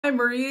Hi,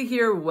 Maria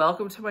here.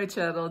 Welcome to my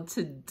channel.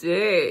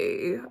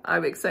 Today,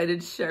 I'm excited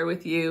to share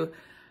with you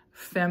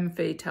Femme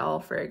Fatale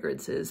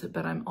fragrances,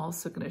 but I'm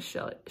also going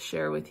to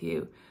share with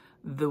you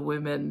the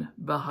women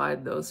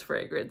behind those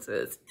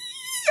fragrances.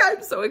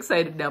 I'm so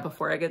excited now.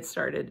 Before I get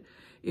started,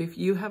 if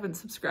you haven't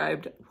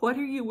subscribed, what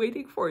are you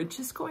waiting for?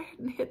 Just go ahead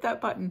and hit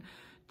that button.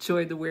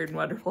 Join the Weird and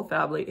Wonderful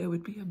family. It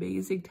would be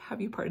amazing to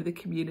have you part of the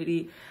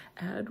community.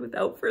 And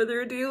without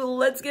further ado,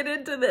 let's get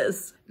into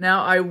this.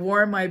 Now, I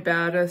wore my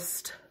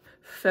baddest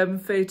Femme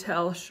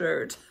Fatale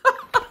shirt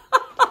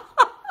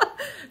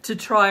to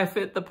try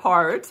fit the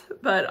part,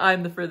 but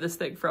I'm the furthest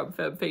thing from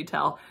Femme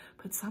Fatale.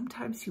 But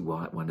sometimes you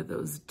want one of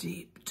those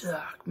deep,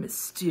 dark,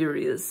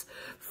 mysterious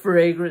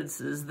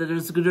fragrances that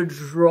is going to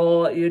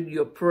draw in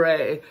your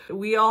prey.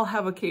 We all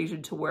have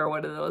occasion to wear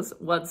one of those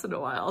once in a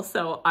while.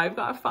 So I've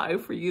got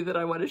 5 for you that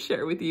I want to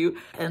share with you.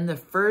 And the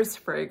first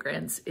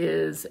fragrance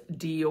is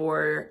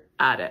Dior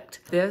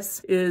Addict.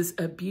 This is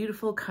a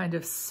beautiful kind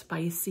of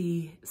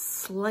spicy,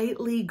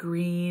 slightly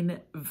green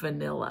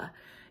vanilla.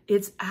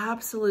 It's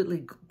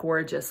absolutely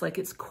gorgeous. Like,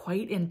 it's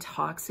quite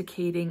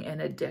intoxicating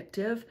and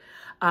addictive.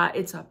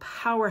 It's a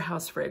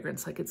powerhouse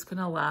fragrance. Like, it's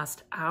gonna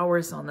last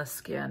hours on the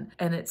skin,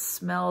 and it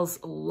smells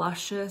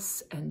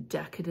luscious and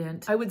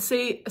decadent. I would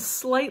say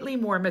slightly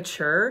more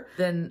mature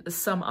than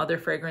some other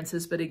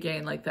fragrances, but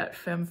again, like that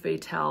Femme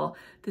Fatale,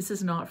 this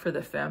is not for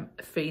the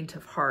faint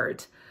of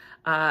heart.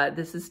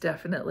 This is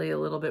definitely a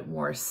little bit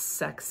more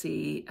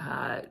sexy,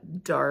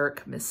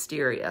 dark,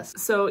 mysterious.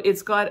 So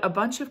it's got a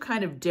bunch of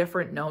kind of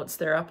different notes.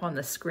 They're up on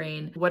the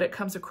screen. What it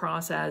comes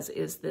across as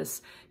is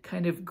this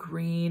kind of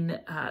green,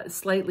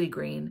 slightly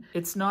green.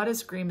 It's not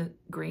as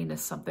green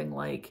as something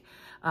like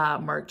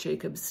Marc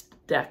Jacobs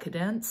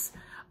Decadence,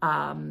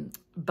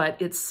 but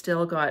it's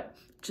still got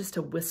just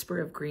a whisper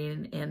of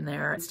green in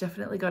there. It's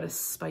definitely got a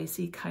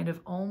spicy kind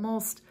of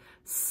almost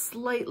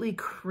slightly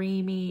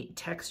creamy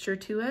texture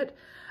to it.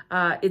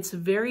 It's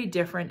very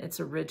different, it's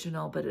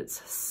original, but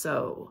it's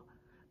so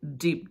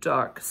deep,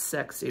 dark,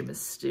 sexy,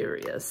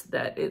 mysterious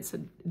that it's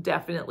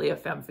definitely a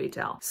femme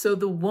fatale. So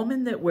the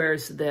woman that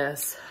wears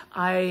this,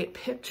 I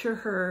picture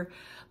her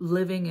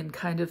living in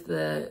kind of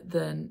the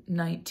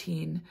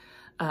 1930s,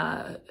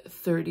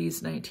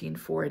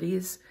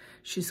 1940s.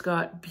 She's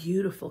got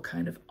beautiful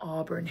kind of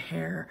auburn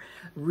hair,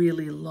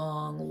 really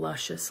long,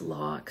 luscious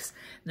locks,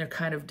 and they're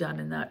kind of done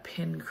in that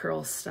pin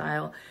curl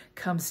style,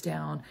 comes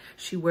down.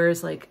 She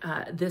wears like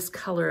this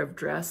color of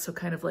dress, so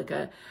kind of like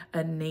a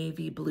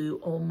navy blue,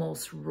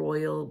 almost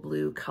royal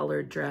blue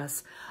colored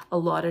dress. A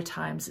lot of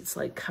times it's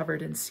like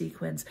covered in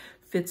sequins,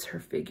 fits her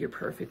figure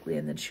perfectly,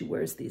 and then she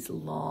wears these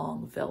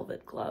long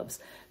velvet gloves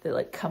that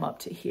like come up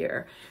to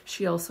here.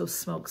 She also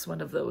smokes one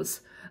of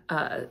those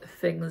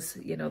things,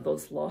 you know,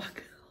 those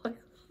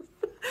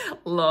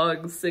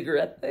long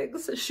cigarette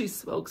things. She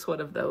smokes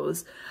one of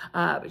those,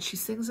 but she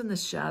sings in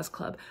this jazz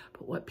club.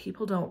 But what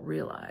people don't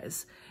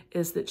realize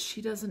is that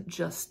she doesn't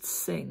just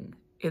sing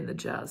in the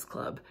jazz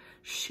club.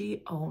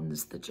 She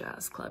owns the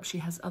jazz club. She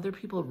has other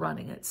people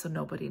running it, so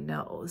nobody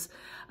knows,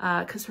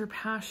 because her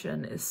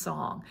passion is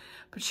song.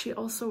 But she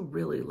also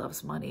really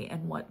loves money,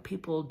 and what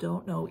people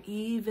don't know,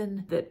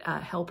 even that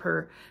help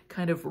her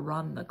kind of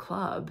run the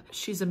club,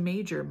 she's a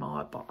major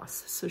mob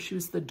boss. So she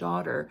was the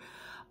daughter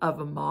of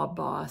a mob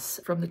boss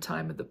from the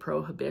time of the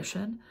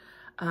Prohibition.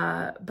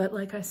 But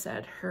like I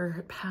said,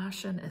 her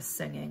passion is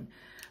singing,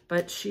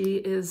 but she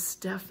is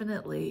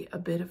definitely a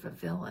bit of a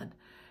villain.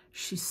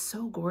 She's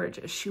so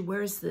gorgeous. She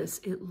wears this,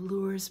 it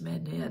lures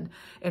men in.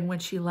 And when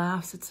she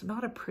laughs, it's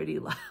not a pretty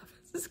laugh.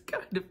 It's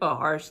kind of a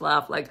harsh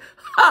laugh, like,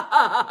 ha,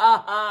 ha, ha,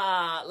 ha,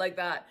 ha, like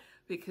that,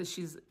 because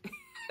she's,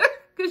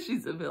 because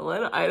she's a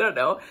villain. I don't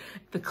know.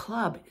 The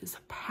club is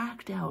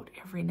packed out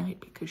every night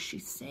because she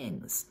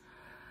sings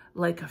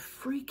like a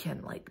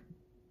freaking, like,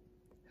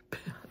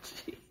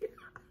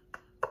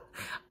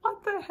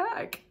 what the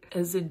heck?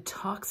 As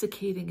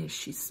intoxicating as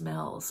she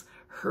smells,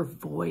 her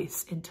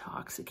voice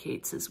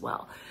intoxicates as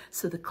well.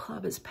 So the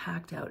club is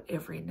packed out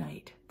every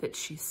night that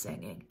she's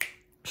singing.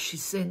 She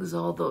sings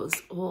all those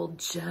old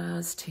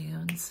jazz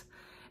tunes,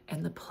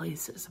 and the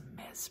place is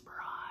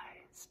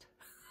mesmerized.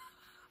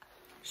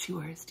 She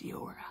wears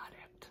Dior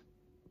Addict.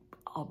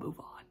 I'll move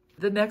on.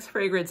 The next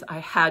fragrance I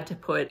had to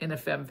put in a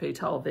Femme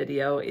Fatale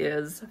video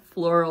is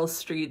Floral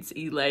Street's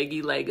Ylang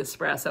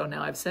Espresso.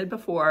 Now, I've said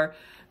before,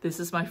 this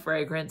is my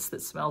fragrance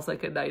that smells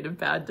like a night of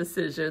bad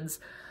decisions.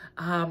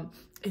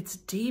 It's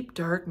deep,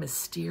 dark,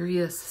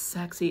 mysterious,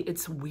 sexy.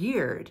 It's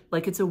weird.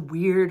 Like, it's a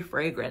weird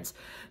fragrance.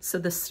 So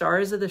the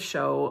stars of the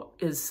show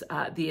is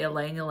the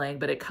Ylang,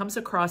 but it comes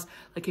across,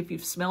 like if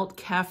you've smelled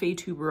Café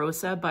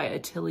Tuberosa by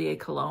Atelier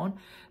Cologne,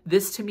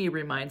 this to me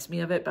reminds me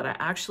of it, but I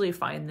actually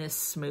find this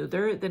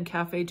smoother than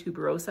Café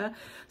Tuberosa.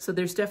 So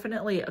there's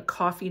definitely a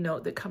coffee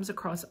note that comes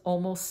across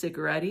almost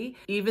cigarette-y.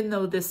 Even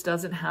though this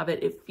doesn't have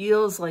it, it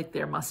feels like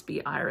there must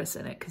be iris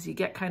in it, because you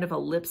get kind of a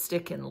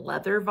lipstick and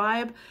leather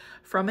vibe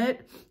from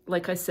it.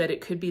 Like I said,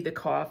 it could be the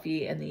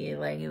coffee and the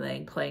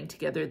ylang playing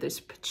together. There's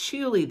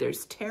patchouli,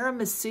 there's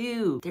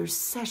tiramisu, there's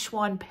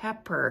Szechuan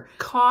pepper,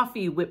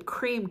 coffee, whipped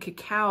cream,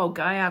 cacao,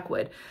 gaiac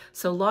wood.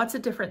 So lots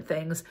of different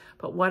things.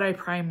 But what I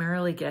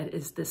primarily get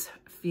is this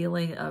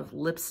feeling of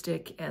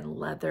lipstick and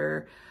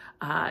leather.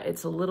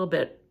 It's a little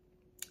bit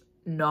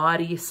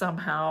naughty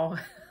somehow.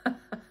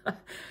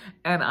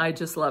 And I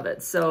just love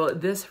it. So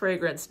this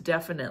fragrance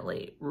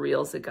definitely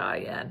reels a guy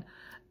in,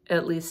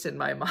 at least in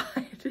my mind.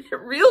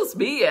 It reels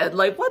me in,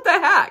 like, what the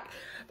heck?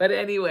 But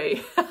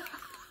anyway,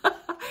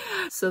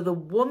 so the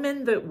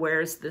woman that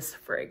wears this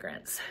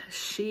fragrance,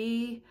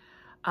 she's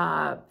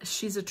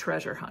a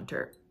treasure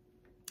hunter.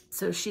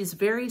 So she's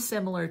very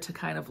similar to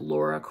kind of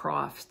Lara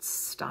Croft's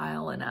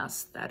style and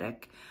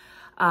aesthetic.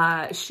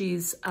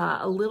 She's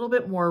a little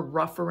bit more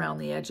rough around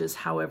the edges.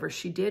 However,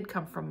 she did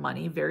come from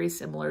money, very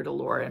similar to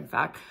Lara. In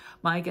fact,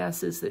 my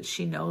guess is that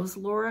she knows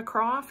Lara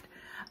Croft.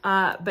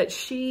 But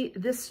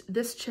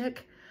this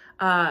chick,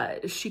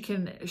 she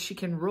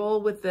can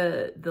roll with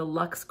the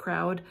luxe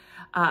crowd.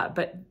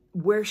 But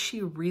where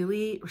she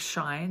really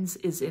shines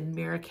is in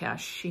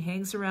Marrakesh. She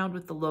hangs around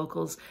with the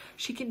locals.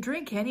 She can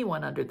drink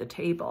anyone under the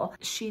table.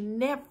 She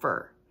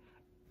never,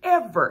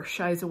 ever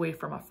shies away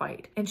from a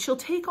fight. And she'll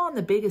take on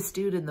the biggest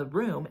dude in the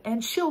room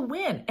and she'll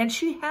win. And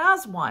she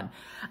has won.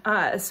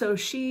 So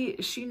she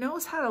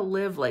knows how to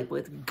live like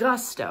with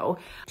gusto.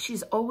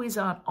 She's always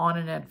on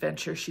an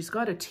adventure. She's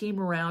got a team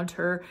around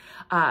her,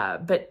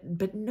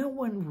 but no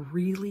one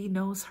really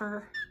knows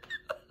her.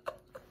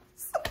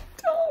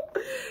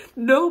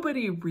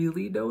 Nobody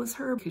really knows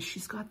her because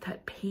she's got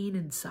that pain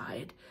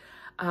inside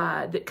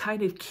that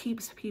kind of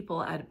keeps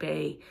people at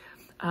bay.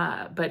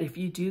 But if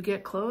you do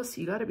get close,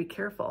 you got to be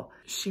careful.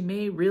 She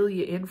may reel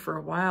you in for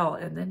a while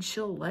and then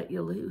she'll let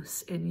you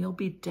loose and you'll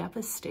be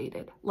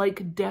devastated,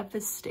 like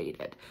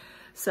devastated.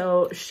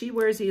 So she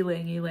wears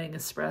Ylang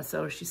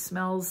Espresso. She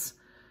smells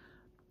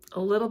a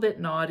little bit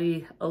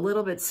naughty, a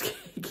little bit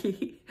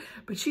skanky,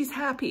 but she's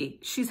happy.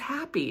 She's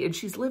happy and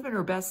she's living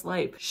her best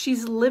life.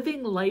 She's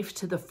living life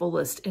to the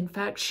fullest. In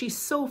fact, she's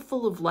so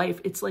full of life,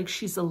 it's like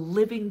she's a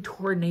living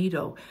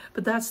tornado.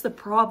 But that's the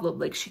problem.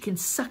 Like, she can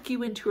suck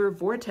you into her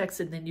vortex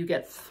and then you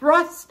get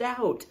thrust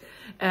out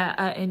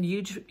and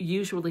you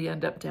usually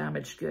end up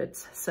damaged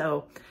goods.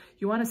 So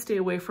you want to stay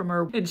away from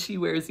her. And she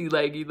wears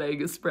Ylang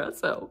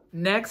Espresso.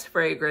 Next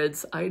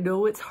fragrance, I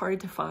know it's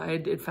hard to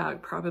find. In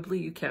fact, probably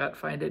you can't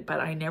find it, but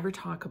I never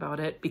talk about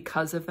it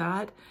because of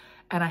that.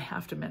 And I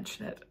have to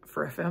mention it.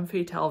 For a Femme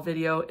Fatale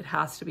video, it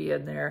has to be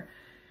in there.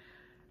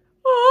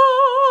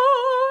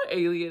 Oh,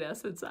 Alien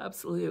Essence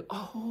Absolute.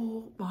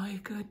 Oh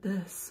my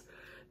goodness.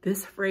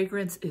 This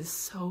fragrance is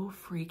so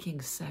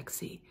freaking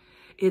sexy.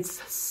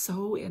 It's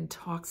so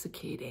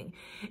intoxicating.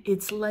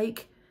 It's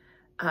like,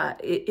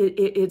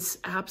 it's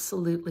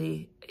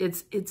absolutely,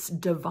 it's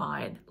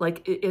divine.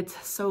 Like, it's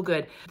so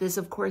good. This,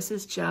 of course,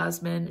 is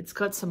jasmine. It's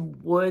got some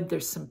wood.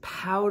 There's some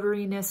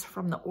powderiness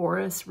from the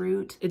orris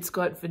root. It's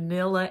got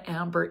vanilla,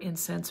 amber,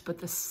 incense, but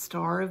the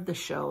star of the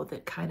show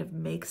that kind of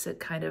makes it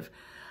kind of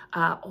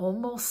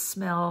almost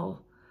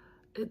smell,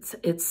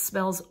 it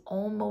smells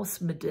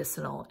almost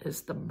medicinal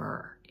is the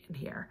myrrh in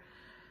here.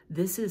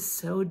 This is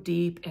so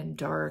deep and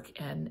dark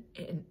and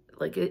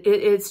like,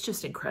 it's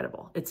just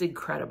incredible. It's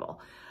incredible.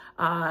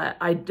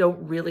 I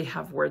don't really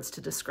have words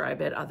to describe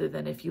it other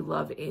than if you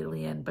love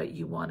Alien, but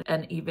you want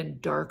an even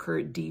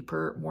darker,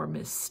 deeper, more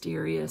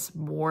mysterious,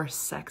 more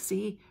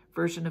sexy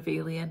version of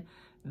Alien,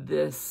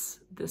 this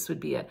would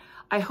be it.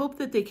 I hope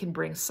that they can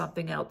bring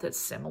something out that's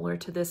similar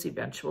to this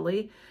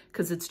eventually,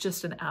 because it's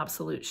just an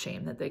absolute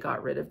shame that they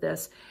got rid of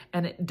this.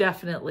 And it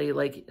definitely,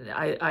 like,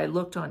 I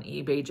looked on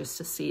eBay just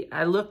to see,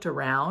 I looked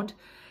around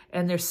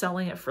and they're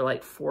selling it for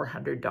like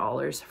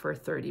 $400 for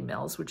 30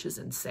 mils, which is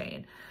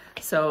insane.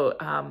 So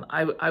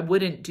I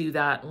wouldn't do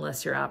that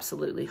unless you're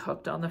absolutely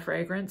hooked on the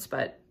fragrance,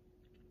 but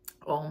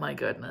oh my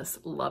goodness,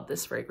 love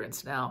this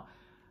fragrance. Now,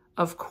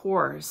 of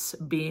course,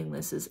 being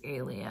this is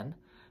Alien,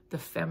 the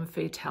femme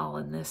fatale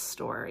in this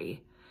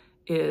story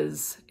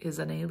is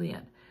an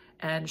alien.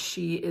 And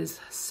she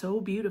is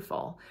so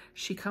beautiful.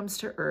 She comes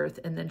to Earth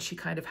and then she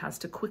kind of has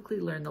to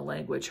quickly learn the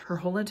language. Her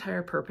whole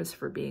entire purpose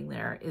for being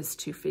there is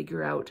to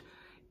figure out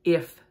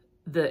if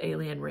the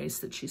alien race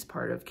that she's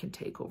part of can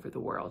take over the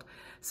world.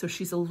 So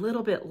she's a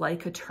little bit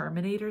like a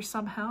Terminator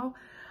somehow,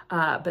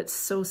 but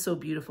so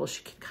beautiful.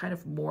 She can kind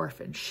of morph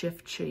and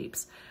shift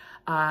shapes.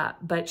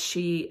 But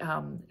she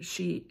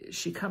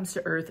comes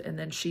to Earth and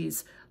then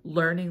she's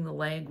learning the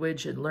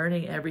language and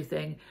learning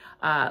everything,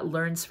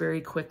 learns very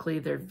quickly.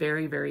 They're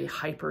very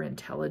hyper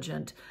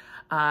intelligent.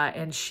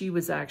 And she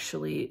was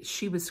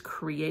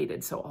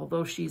created. So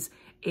although she's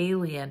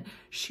alien,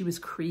 she was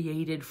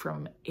created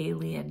from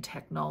alien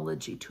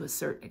technology to a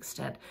certain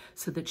extent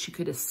so that she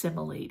could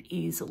assimilate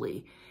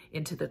easily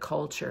into the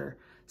culture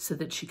so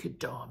that she could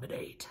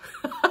dominate.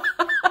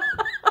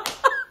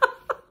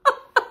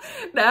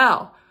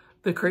 Now,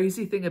 the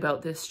crazy thing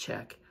about this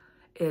chick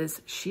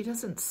is she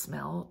doesn't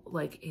smell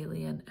like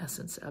Alien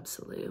Essence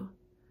Absolue,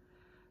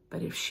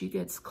 but if she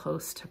gets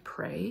close to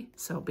prey,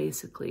 so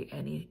basically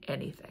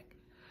anything,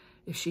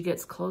 if she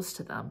gets close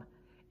to them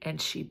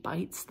and she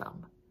bites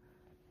them,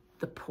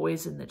 the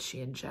poison that she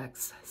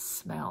injects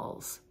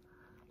smells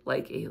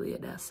like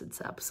Alien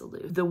Essence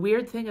Absolue. The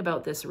weird thing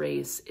about this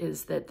race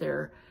is that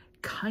they're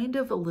kind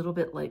of a little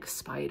bit like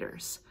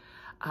spiders.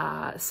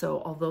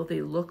 So although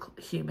they look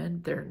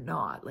human, they're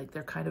not. Like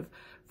they're kind of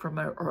from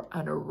an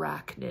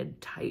arachnid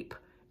type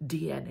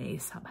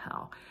DNA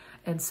somehow.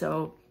 And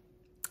so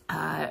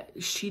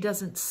she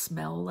doesn't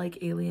smell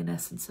like Alien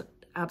Essence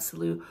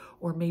Absolue,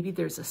 or maybe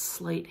there's a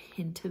slight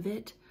hint of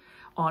it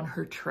on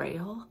her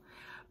trail,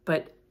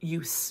 but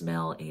you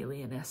smell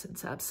Alien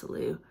Essence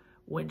Absolue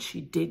when she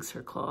digs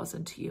her claws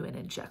into you and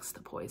injects the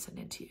poison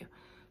into you.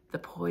 The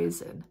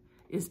poison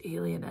is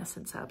Alien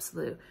Essence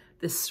Absolue.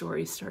 This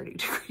story's starting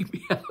to creep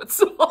me out,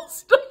 so I'll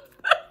stop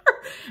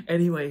there.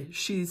 Anyway,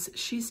 she's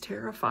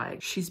terrifying.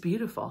 She's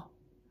beautiful.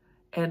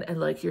 And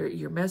like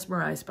you're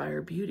mesmerized by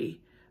her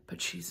beauty,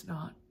 but she's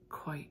not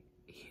quite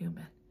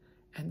human.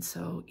 And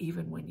so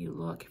even when you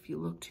look, if you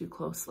look too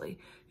closely,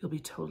 you'll be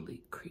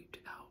totally creeped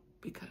out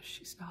because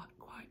she's not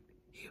quite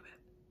human.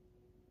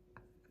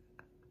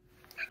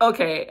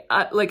 Okay,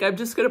 I'm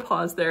just gonna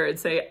pause there and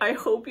say, I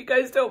hope you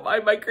guys don't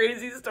mind my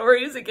crazy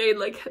stories again.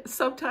 Like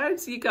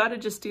sometimes you gotta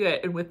just do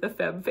it. And with the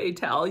Femme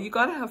Fatale, you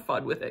gotta have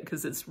fun with it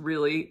because it's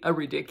really a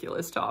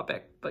ridiculous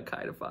topic, but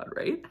kind of fun,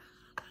 right?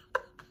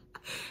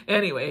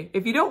 Anyway,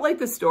 if you don't like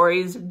the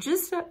stories,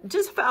 just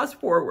fast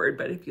forward.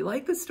 But if you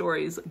like the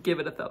stories,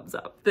 give it a thumbs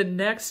up. The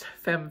next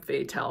Femme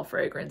Fatale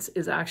fragrance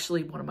is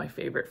actually one of my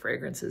favorite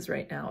fragrances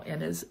right now.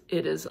 And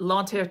it is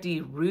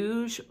L'Interdit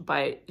Rouge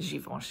by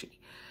Givenchy.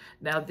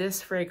 Now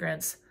this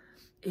fragrance,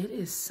 it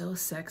is so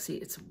sexy.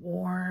 It's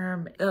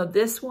warm.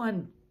 This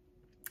one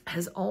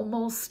has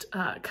almost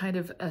kind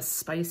of a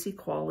spicy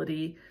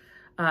quality,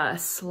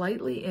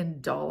 slightly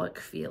indolic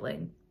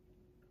feeling.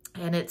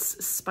 And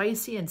it's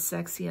spicy and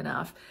sexy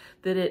enough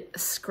that it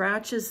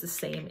scratches the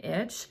same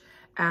itch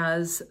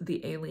as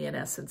the Alien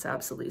Essence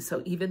Absolue.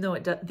 So even though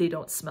they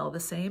don't smell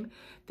the same,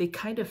 they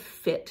kind of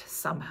fit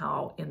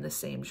somehow in the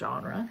same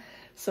genre.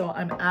 So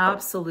I'm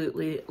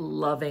absolutely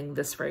loving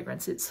this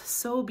fragrance. It's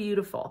so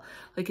beautiful.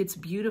 Like it's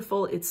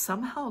beautiful. It's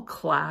somehow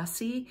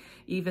classy,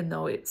 even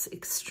though it's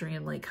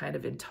extremely kind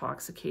of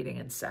intoxicating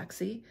and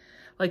sexy.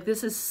 Like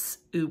this is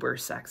uber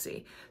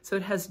sexy. So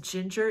it has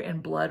ginger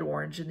and blood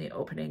orange in the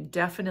opening.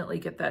 Definitely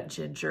get that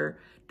ginger.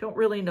 Don't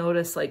really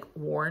notice like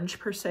orange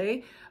per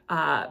se,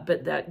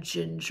 but that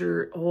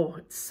ginger, oh,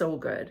 it's so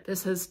good.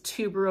 This has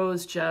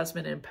tuberose,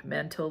 jasmine, and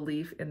pimento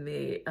leaf in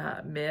the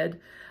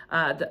mid.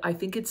 I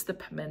think it's the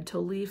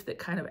pimento leaf that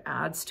kind of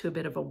adds to a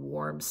bit of a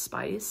warm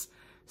spice.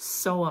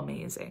 So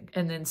amazing.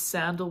 And then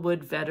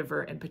sandalwood,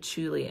 vetiver, and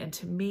patchouli. And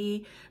to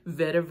me,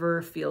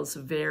 vetiver feels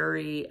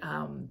very...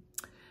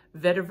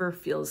 vetiver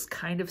feels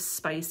kind of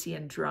spicy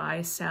and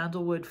dry.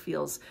 Sandalwood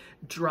feels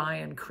dry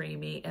and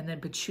creamy. And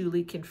then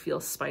patchouli can feel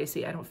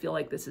spicy. I don't feel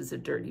like this is a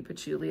dirty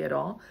patchouli at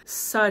all.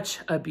 Such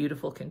a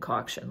beautiful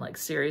concoction. Like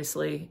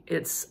seriously,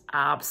 it's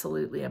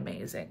absolutely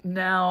amazing.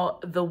 Now,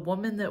 the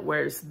woman that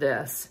wears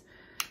this,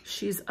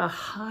 she's a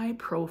high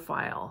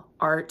profile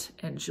art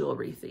and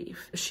jewelry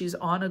thief. She's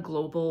on a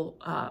global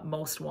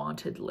most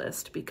wanted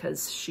list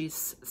because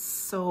she's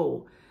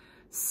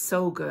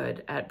so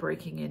good at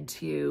breaking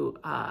into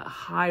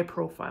high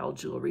profile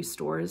jewelry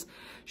stores.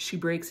 She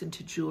breaks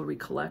into jewelry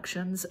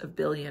collections of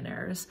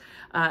billionaires.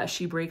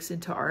 She breaks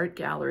into art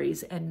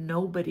galleries and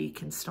nobody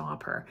can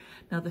stop her.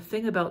 Now, the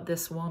thing about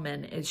this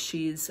woman is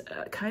she's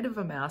kind of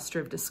a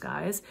master of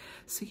disguise.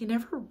 So you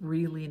never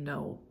really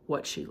know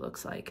what she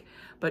looks like.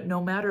 But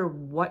no matter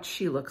what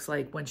she looks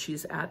like when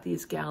she's at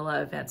these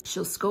gala events,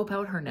 she'll scope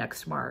out her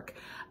next mark.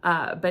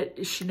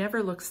 But she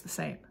never looks the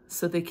same.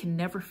 So they can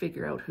never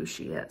figure out who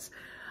she is.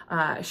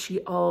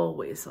 She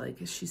always,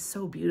 she's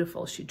so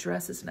beautiful. She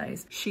dresses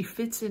nice. She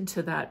fits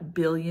into that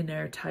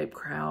billionaire type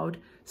crowd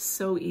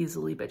so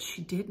easily, but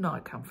she did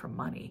not come from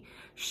money.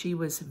 She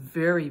was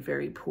very,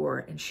 very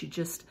poor, and she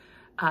just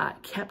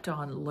kept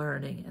on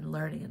learning and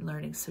learning and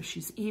learning. So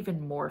she's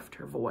even morphed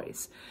her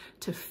voice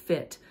to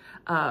fit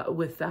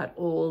with that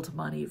old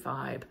money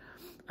vibe.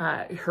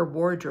 Her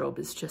wardrobe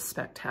is just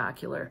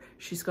spectacular.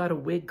 She's got a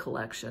wig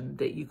collection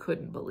that you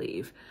couldn't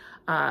believe.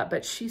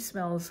 But she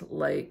smells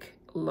like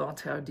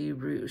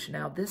L'Interdit Rouge.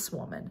 Now this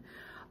woman,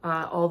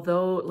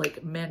 although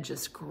like men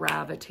just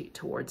gravitate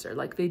towards her,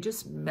 like they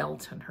just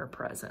melt in her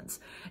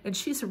presence. And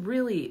she's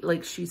really,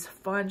 like, she's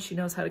fun. She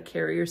knows how to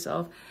carry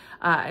herself.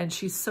 And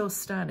she's so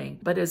stunning.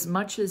 But as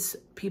much as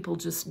people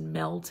just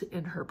melt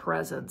in her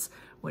presence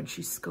when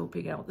she's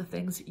scoping out the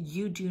things,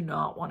 you do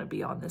not want to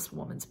be on this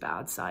woman's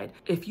bad side.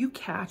 If you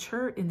catch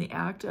her in the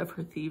act of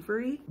her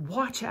thievery,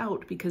 watch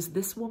out, because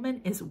this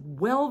woman is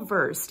well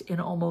versed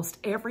in almost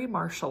every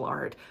martial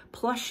art.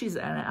 Plus she's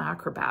an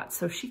acrobat,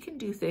 so she can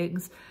do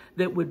things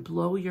that would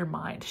blow your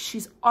mind.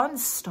 She's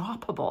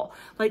unstoppable.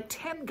 Like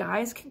 10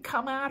 guys can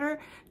come at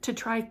her to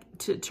try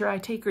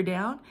take her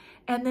down,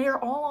 and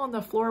they're all on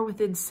the floor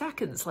within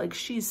seconds. Like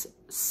she's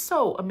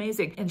so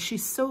amazing. And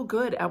she's so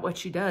good at what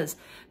she does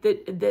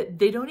that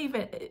they don't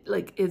even,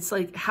 like, it's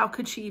like, how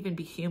could she even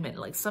be human?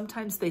 Like,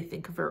 sometimes they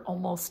think of her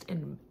almost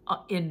in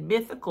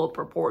mythical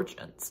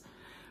proportions,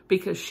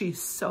 because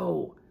she's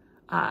so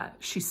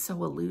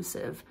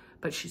elusive,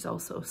 but she's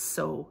also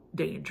so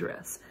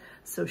dangerous.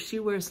 So she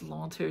wears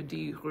L'Entre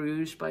du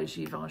Rouge by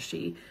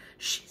Givenchy.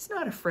 She's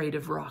not afraid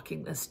of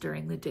rocking this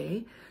during the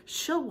day.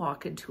 She'll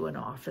walk into an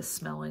office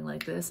smelling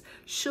like this.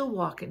 She'll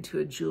walk into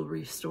a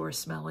jewelry store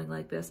smelling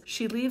like this.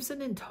 She leaves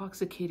an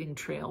intoxicating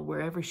trail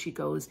wherever she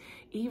goes,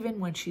 even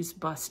when she's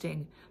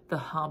busting the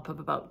hump of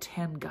about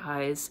 10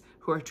 guys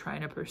who are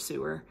trying to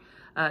pursue her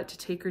to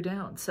take her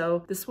down.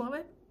 So this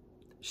woman,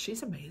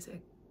 she's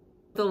amazing.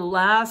 The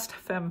last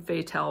Femme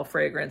Fatale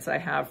fragrance I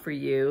have for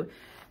you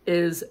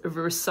is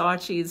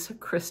Versace's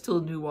Crystal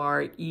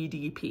Noir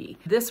EDP.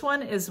 This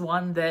one is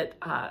one that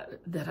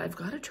I've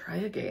got to try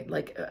again.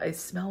 Like, I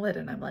smell it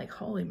and I'm like,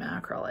 holy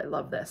mackerel, I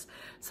love this.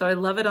 So I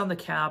love it on the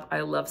cap. I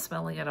love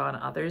smelling it on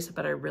others,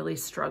 but I really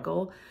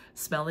struggle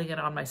smelling it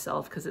on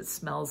myself because it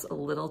smells a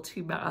little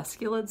too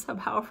masculine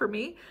somehow for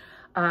me.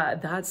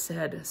 That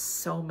said,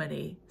 so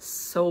many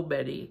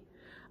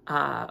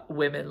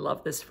women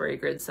love this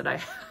fragrance, and I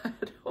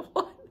had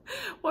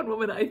one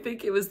woman, I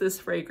think it was this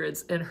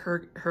fragrance, and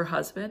her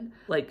husband,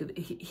 like,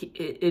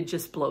 it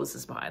just blows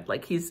his mind.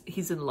 Like,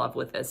 he's in love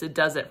with this. It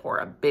does it for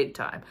him big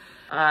time.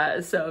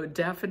 So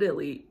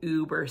definitely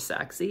uber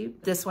sexy.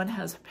 This one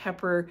has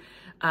pepper,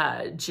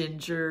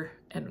 ginger,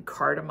 and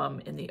cardamom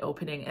in the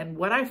opening. And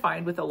what I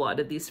find with a lot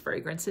of these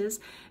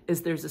fragrances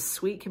is there's a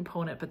sweet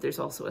component, but there's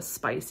also a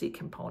spicy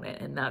component.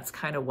 And that's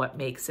kind of what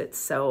makes it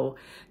so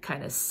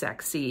kind of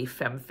sexy,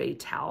 femme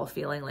fatale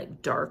feeling,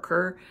 like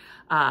darker,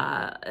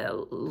 a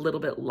little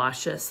bit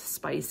luscious,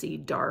 spicy,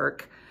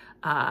 dark,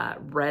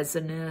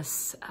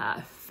 resinous,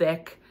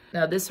 thick.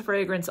 Now this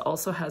fragrance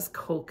also has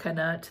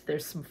coconut.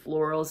 There's some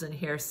florals in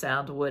here,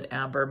 sandalwood,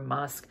 amber,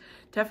 musk.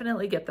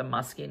 Definitely get the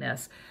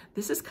muskiness.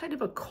 This is kind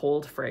of a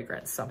cold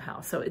fragrance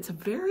somehow. So it's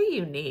very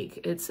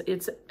unique. It's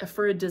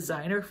for a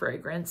designer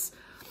fragrance.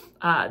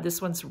 This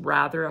one's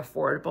rather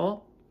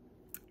affordable.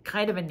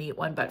 Kind of a neat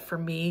one, but for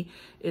me,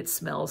 it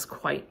smells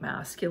quite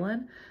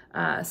masculine.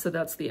 So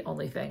that's the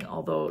only thing.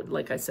 Although,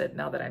 like I said,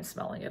 now that I'm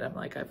smelling it, I'm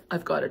like,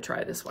 I've got to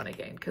try this one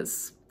again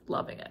because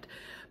loving it.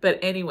 But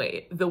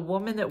anyway, the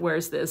woman that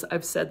wears this,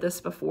 I've said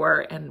this before,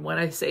 and when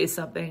I say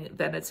something,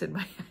 then it's in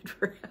my head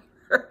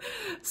forever.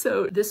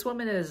 So this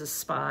woman is a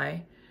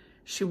spy.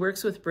 She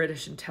works with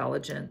British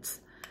intelligence.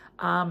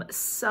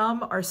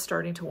 Some are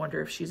starting to wonder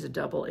if she's a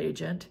double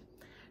agent.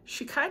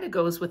 She kind of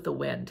goes with the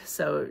wind.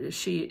 So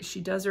she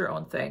does her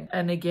own thing.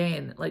 And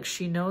again, like,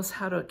 she knows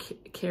how to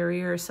carry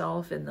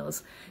herself in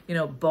those, you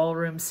know,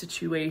 ballroom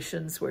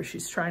situations where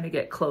she's trying to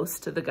get close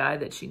to the guy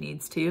that she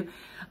needs to.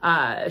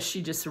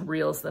 She just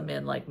reels them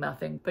in like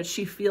nothing. But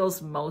she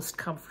feels most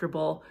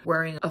comfortable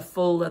wearing a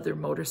full leather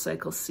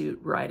motorcycle suit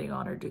riding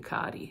on her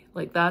Ducati.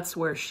 Like, that's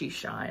where she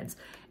shines.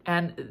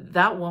 And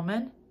that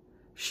woman,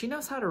 she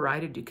knows how to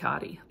ride a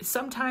Ducati.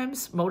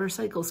 Sometimes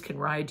motorcycles can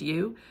ride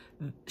you.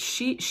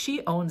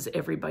 She owns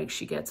every bike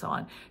she gets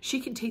on. She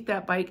can take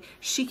that bike,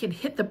 she can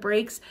hit the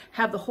brakes,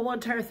 have the whole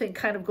entire thing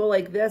kind of go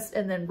like this,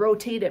 and then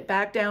rotate it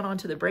back down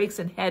onto the brakes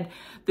and head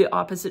the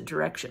opposite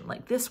direction.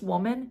 Like, this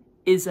woman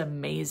is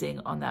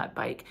amazing on that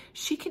bike.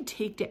 She can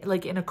take,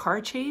 like, in a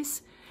car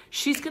chase,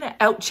 she's gonna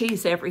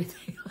outchase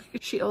everything.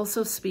 She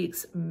also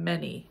speaks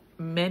many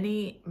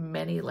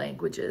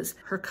languages.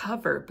 Her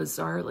cover,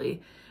 bizarrely,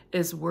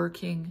 is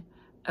working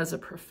as a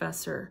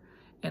professor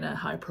in a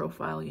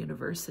high-profile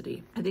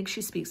university. I think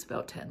she speaks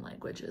about 10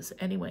 languages.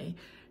 Anyway,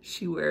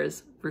 she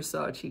wears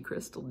Versace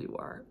Crystal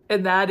Noir.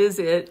 And that is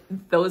it.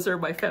 Those are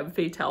my Femme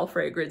Fatale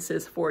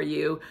fragrances for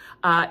you.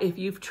 If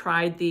you've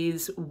tried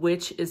these,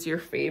 which is your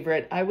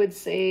favorite? I would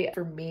say,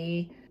 for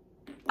me,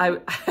 I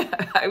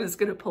was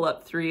gonna pull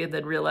up 3 and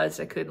then realized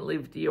I couldn't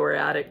leave Dior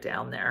Addict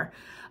down there.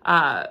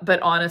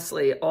 But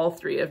honestly, all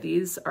 3 of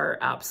these are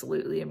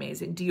absolutely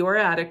amazing. Dior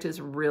Addict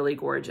is really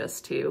gorgeous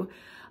too.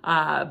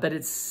 But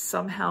it's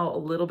somehow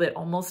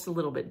almost a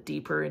little bit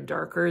deeper and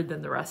darker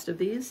than the rest of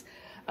these.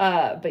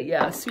 But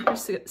yeah, super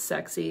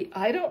sexy.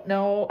 I don't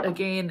know,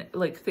 again,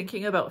 like,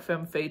 thinking about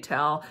Femme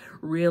Fatale,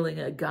 reeling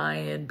a guy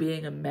in,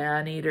 being a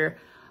man-eater,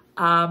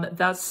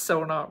 that's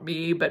so not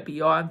me. But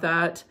beyond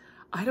that,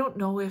 I don't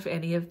know if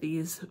any of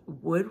these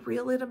would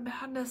reel in a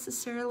man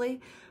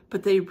necessarily,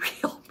 but they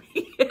reel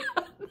me in.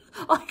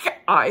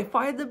 Like, I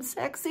find them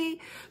sexy.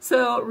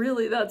 So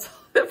really, that's all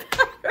that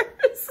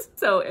matters.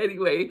 So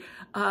anyway,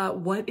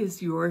 what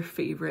is your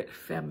favorite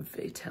Femme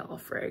Fatale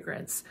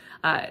fragrance?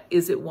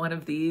 Is it one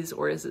of these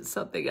or is it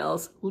something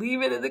else?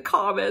 Leave it in the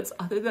comments.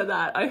 Other than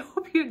that, I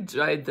hope you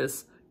enjoyed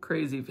this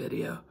crazy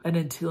video. And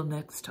until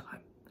next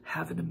time,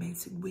 have an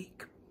amazing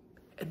week,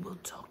 and we'll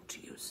talk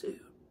to you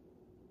soon.